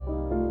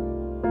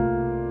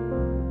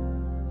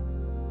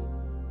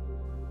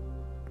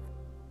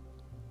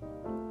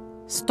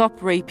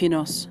Stop raping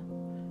us.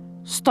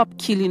 Stop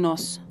killing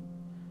us.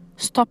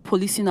 Stop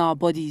policing our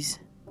bodies.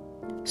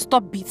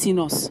 Stop beating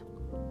us.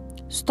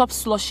 Stop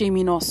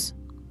slut-shaming us.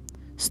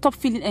 Stop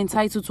feeling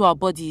entitled to our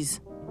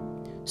bodies.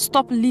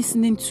 Stop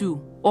listening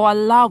to or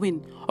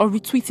allowing or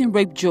retweeting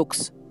rape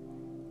jokes.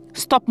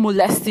 Stop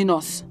molesting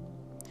us.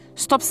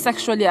 Stop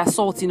sexually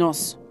assaulting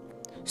us.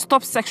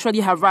 Stop sexually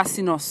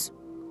harassing us.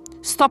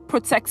 Stop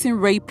protecting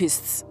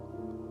rapists.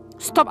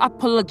 Stop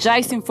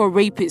apologizing for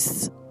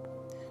rapists.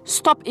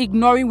 Stop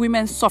ignoring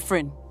women's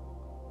suffering.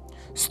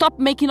 Stop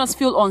making us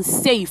feel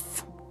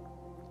unsafe.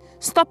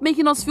 Stop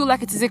making us feel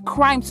like it is a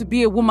crime to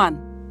be a woman.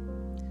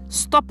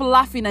 Stop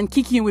laughing and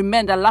kicking with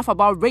men that laugh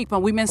about rape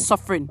and women's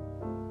suffering.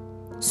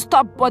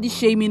 Stop body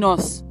shaming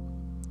us.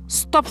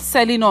 Stop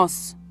selling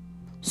us.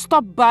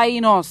 Stop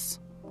buying us.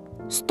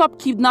 Stop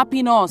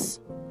kidnapping us.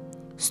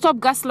 Stop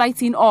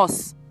gaslighting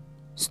us.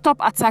 Stop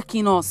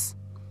attacking us.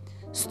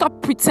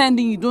 Stop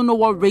pretending you don't know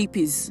what rape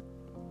is.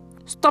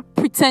 Stop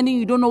pretending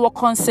you don't know what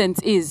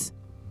consent is.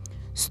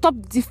 Stop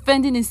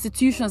defending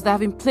institutions that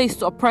have in place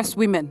to oppress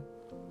women.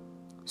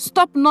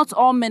 Stop not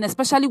all men,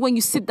 especially when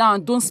you sit down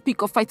and don't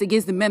speak or fight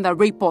against the men that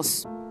rape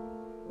us.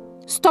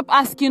 Stop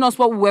asking us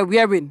what we were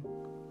wearing.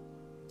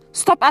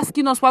 Stop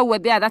asking us why we were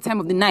there at that time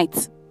of the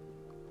night.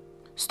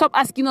 Stop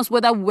asking us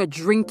whether we were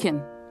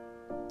drinking.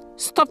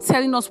 Stop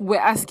telling us we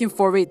were asking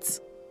for it.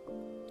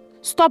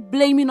 Stop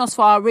blaming us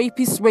for our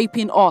rapists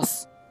raping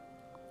us.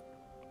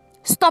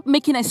 Stop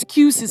making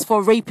excuses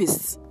for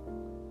rapists.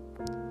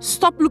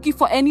 Stop looking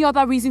for any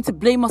other reason to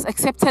blame us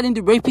except telling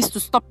the rapists to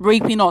stop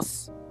raping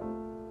us.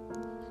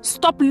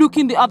 Stop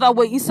looking the other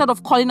way instead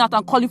of calling out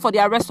and calling for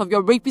the arrest of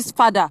your rapist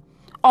father,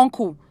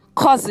 uncle,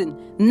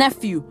 cousin,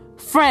 nephew,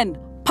 friend,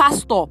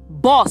 pastor,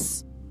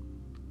 boss.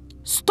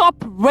 Stop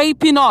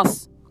raping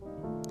us.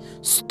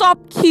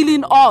 Stop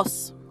killing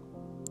us.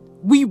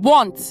 We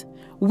want,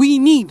 we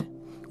need,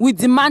 we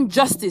demand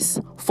justice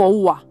for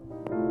Uwa.